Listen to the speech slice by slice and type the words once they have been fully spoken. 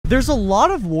There's a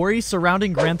lot of worry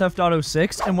surrounding Grand Theft Auto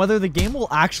 6 and whether the game will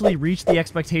actually reach the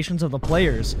expectations of the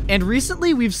players. And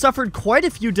recently, we've suffered quite a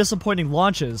few disappointing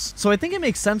launches, so I think it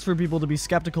makes sense for people to be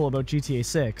skeptical about GTA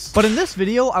 6. But in this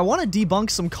video, I want to debunk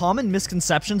some common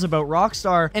misconceptions about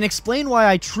Rockstar and explain why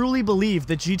I truly believe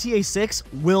that GTA 6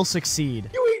 will succeed.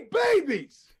 You eat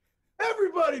babies!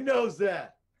 Everybody knows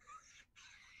that!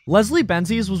 Leslie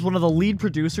Benzies was one of the lead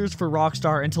producers for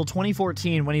Rockstar until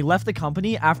 2014 when he left the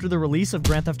company after the release of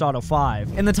Grand Theft Auto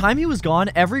 5. In the time he was gone,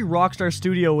 every Rockstar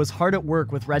studio was hard at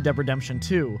work with Red Dead Redemption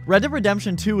 2. Red Dead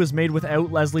Redemption 2 was made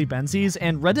without Leslie Benzies,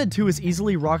 and Red Dead 2 is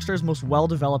easily Rockstar's most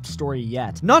well-developed story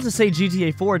yet. Not to say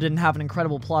GTA 4 didn't have an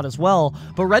incredible plot as well,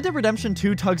 but Red Dead Redemption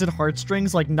 2 tugs at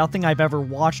heartstrings like nothing I've ever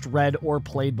watched, read, or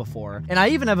played before. And I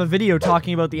even have a video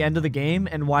talking about the end of the game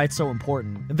and why it's so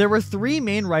important. There were 3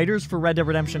 main writers for Red Dead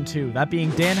Redemption 2, that being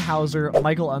Dan Houser,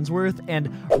 Michael Unsworth,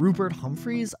 and Rupert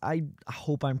Humphreys. I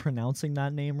hope I'm pronouncing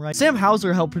that name right. Sam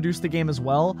Houser helped produce the game as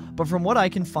well, but from what I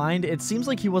can find, it seems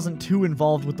like he wasn't too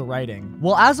involved with the writing.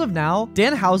 Well, as of now,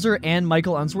 Dan Houser and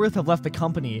Michael Unsworth have left the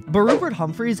company, but Rupert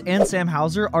Humphreys and Sam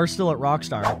Houser are still at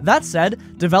Rockstar. That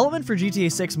said, development for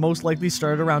GTA 6 most likely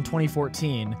started around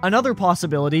 2014. Another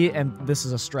possibility, and this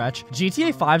is a stretch,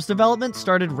 GTA 5's development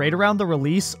started right around the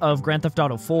release of Grand Theft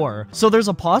Auto 4, so there's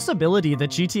a possibility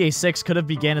that GTA 6 could have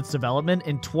began its development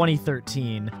in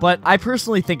 2013, but I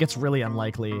personally think it's really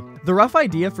unlikely. The rough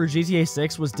idea for GTA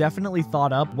 6 was definitely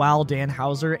thought up while Dan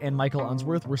Houser and Michael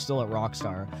Unsworth were still at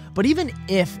Rockstar, but even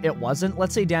if it wasn't,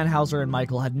 let's say Dan Houser and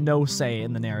Michael had no say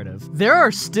in the narrative, there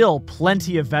are still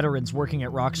plenty of veterans working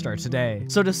at Rockstar today,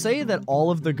 so to say that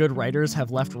all of the good writers have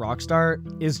left Rockstar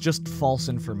is just false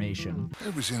information.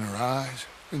 It was in her eyes,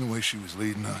 in the way she was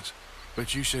leading us.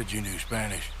 But you said you knew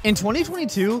Spanish. In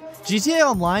 2022, GTA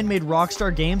Online made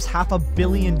Rockstar Games $500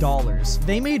 million.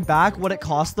 They made back what it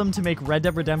cost them to make Red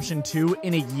Dead Redemption 2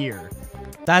 in a year.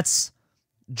 That's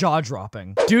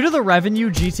jaw-dropping. Due to the revenue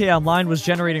GTA Online was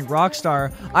generating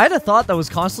Rockstar, I had a thought that was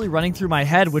constantly running through my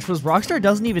head, which was Rockstar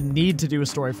doesn't even need to do a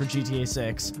story for GTA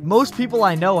 6. Most people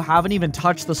I know haven't even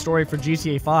touched the story for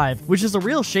GTA 5, which is a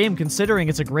real shame considering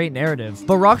it's a great narrative.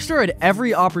 But Rockstar had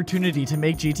every opportunity to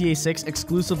make GTA 6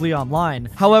 exclusively online.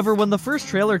 However, when the first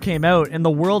trailer came out and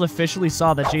the world officially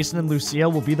saw that Jason and Lucia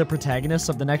will be the protagonists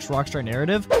of the next Rockstar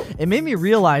narrative, it made me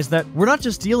realize that we're not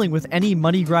just dealing with any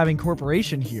money-grabbing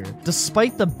corporation here.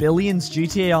 Despite the billions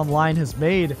GTA Online has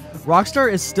made,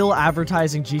 Rockstar is still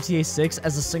advertising GTA 6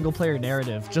 as a single-player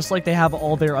narrative, just like they have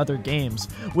all their other games,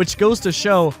 which goes to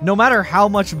show, no matter how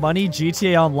much money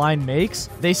GTA Online makes,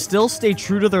 they still stay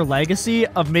true to their legacy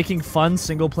of making fun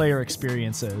single-player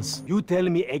experiences. You tell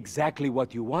me exactly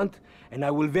what you want, and I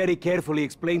will very carefully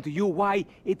explain to you why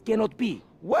it cannot be.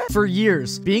 What? For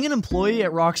years, being an employee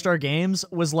at Rockstar Games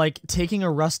was like taking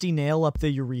a rusty nail up the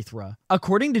urethra.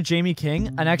 According to Jamie King,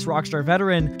 an ex-Rockstar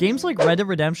veteran, games like Red Dead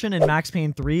Redemption and Max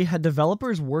Payne 3 had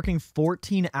developers working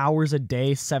 14 hours a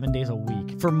day, 7 days a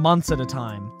week, for months at a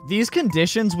time. These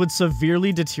conditions would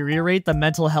severely deteriorate the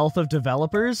mental health of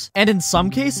developers, and in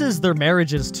some cases, their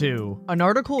marriages too. An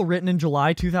article written in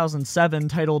July 2007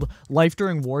 titled "Life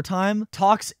During Wartime"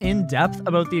 talks in depth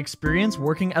about the experience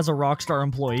working as a Rockstar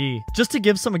employee. Just to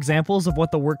give some examples of what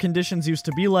the work conditions used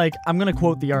to be like, I'm gonna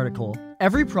quote the article.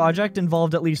 Every project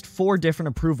involved at least 4 different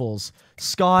approvals: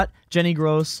 Scott, Jenny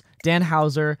Gross, Dan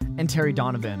Houser, and Terry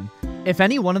Donovan. If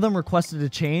any one of them requested a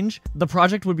change, the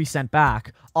project would be sent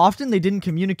back. Often they didn't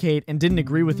communicate and didn't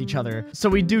agree with each other, so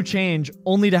we'd do change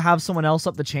only to have someone else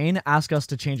up the chain ask us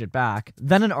to change it back.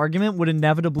 Then an argument would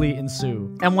inevitably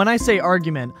ensue. And when I say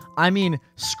argument, I mean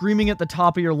screaming at the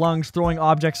top of your lungs, throwing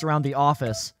objects around the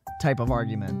office type of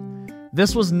argument.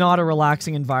 This was not a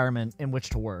relaxing environment in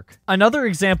which to work. Another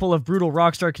example of brutal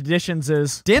Rockstar conditions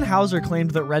is Dan Houser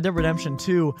claimed that Red Dead Redemption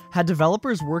 2 had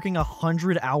developers working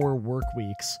 100-hour work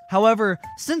weeks. However,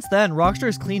 since then,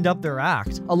 Rockstar's cleaned up their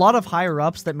act. A lot of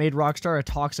higher-ups that made Rockstar a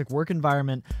toxic work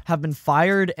environment have been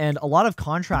fired, and a lot of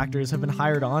contractors have been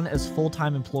hired on as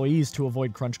full-time employees to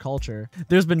avoid crunch culture.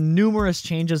 There's been numerous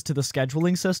changes to the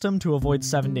scheduling system to avoid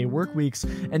 7-day work weeks,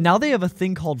 and now they have a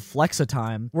thing called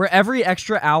flexitime, where every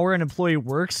extra hour an employee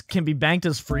works can be banked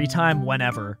as free time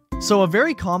whenever. So a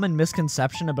very common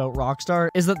misconception about Rockstar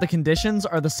is that the conditions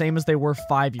are the same as they were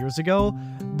 5 years ago,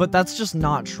 but that's just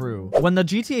not true. When the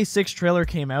GTA 6 trailer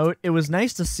came out, it was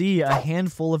nice to see a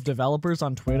handful of developers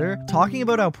on Twitter talking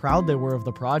about how proud they were of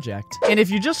the project. And if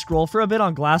you just scroll for a bit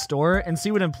on Glassdoor and see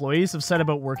what employees have said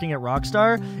about working at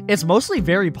Rockstar, it's mostly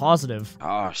very positive.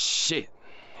 Oh shit,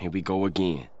 here we go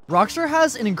again. Rockstar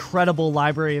has an incredible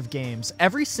library of games.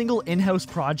 Every single in-house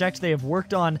project they have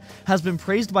worked on has been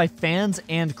praised by fans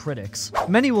and critics.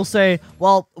 Many will say,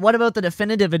 well, what about the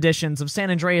definitive editions of San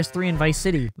Andreas 3 and Vice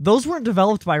City? Those weren't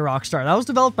developed by Rockstar, that was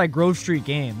developed by Grove Street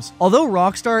Games. Although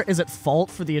Rockstar is at fault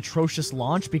for the atrocious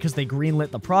launch because they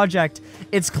greenlit the project,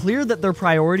 it's clear that their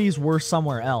priorities were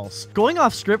somewhere else. Going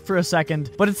off script for a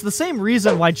second, but it's the same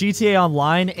reason why GTA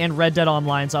Online and Red Dead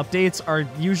Online's updates are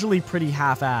usually pretty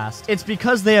half-assed. It's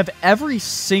because they have every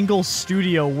single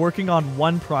studio working on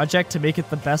one project to make it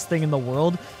the best thing in the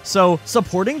world, so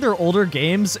supporting their older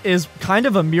games is kind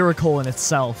of a miracle in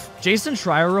itself. Jason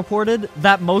Schreier reported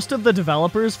that most of the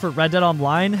developers for Red Dead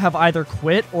Online have either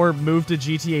quit or moved to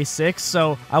GTA 6,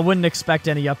 so I wouldn't expect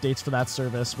any updates for that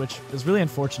service, which is really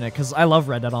unfortunate because I love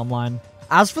Red Dead Online.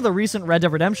 As for the recent Red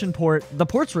Dead Redemption port, the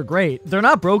ports were great. They're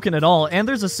not broken at all, and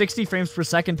there's a 60 frames per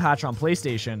second patch on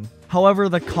PlayStation. However,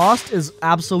 the cost is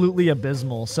absolutely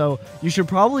abysmal, so you should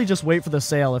probably just wait for the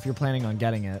sale if you're planning on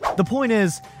getting it. The point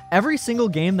is, every single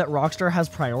game that Rockstar has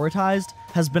prioritized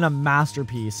has been a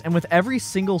masterpiece, and with every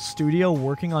single studio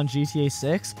working on GTA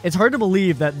 6, it's hard to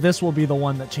believe that this will be the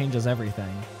one that changes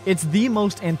everything. It's the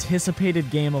most anticipated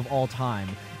game of all time.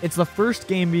 It's the first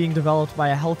game being developed by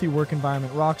a healthy work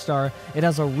environment Rockstar, it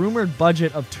has a rumored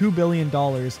budget of $2 billion,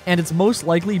 and it's most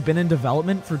likely been in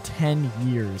development for 10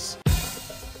 years.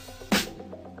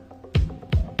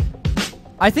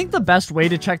 I think the best way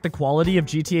to check the quality of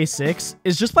GTA 6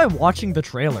 is just by watching the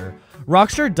trailer.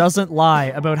 Rockstar doesn't lie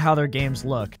about how their games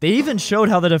look. They even showed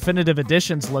how the definitive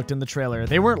editions looked in the trailer.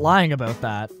 They weren't lying about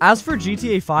that. As for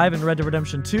GTA 5 and Red Dead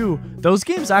Redemption 2, those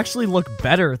games actually look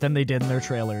better than they did in their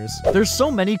trailers. There's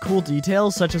so many cool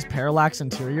details such as parallax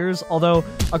interiors, although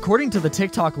according to the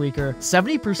TikTok leaker,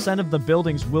 70% of the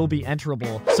buildings will be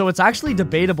enterable, so it's actually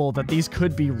debatable that these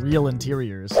could be real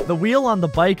interiors. The wheel on the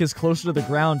bike is closer to the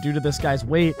ground due to this guy's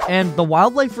weight, and the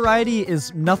wildlife variety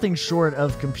is nothing short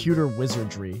of computer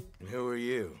wizardry. Who are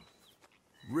you?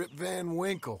 Rip Van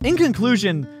Winkle. In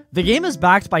conclusion, the game is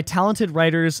backed by talented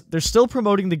writers, they're still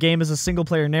promoting the game as a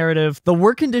single-player narrative, the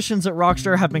work conditions at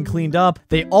Rockstar have been cleaned up,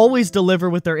 they always deliver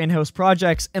with their in-house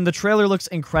projects, and the trailer looks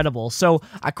incredible, so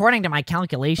according to my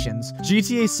calculations,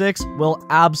 GTA 6 will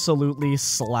absolutely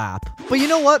slap. But you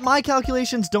know what? My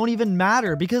calculations don't even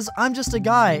matter, because I'm just a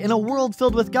guy in a world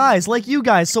filled with guys like you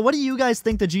guys, so what do you guys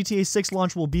think the GTA 6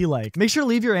 launch will be like? Make sure to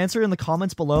leave your answer in the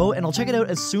comments below, and I'll check it out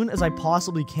as soon as I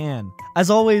possibly can. As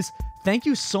always, thank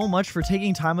you so much for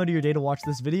taking time out of your day to watch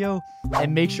this video,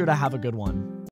 and make sure to have a good one.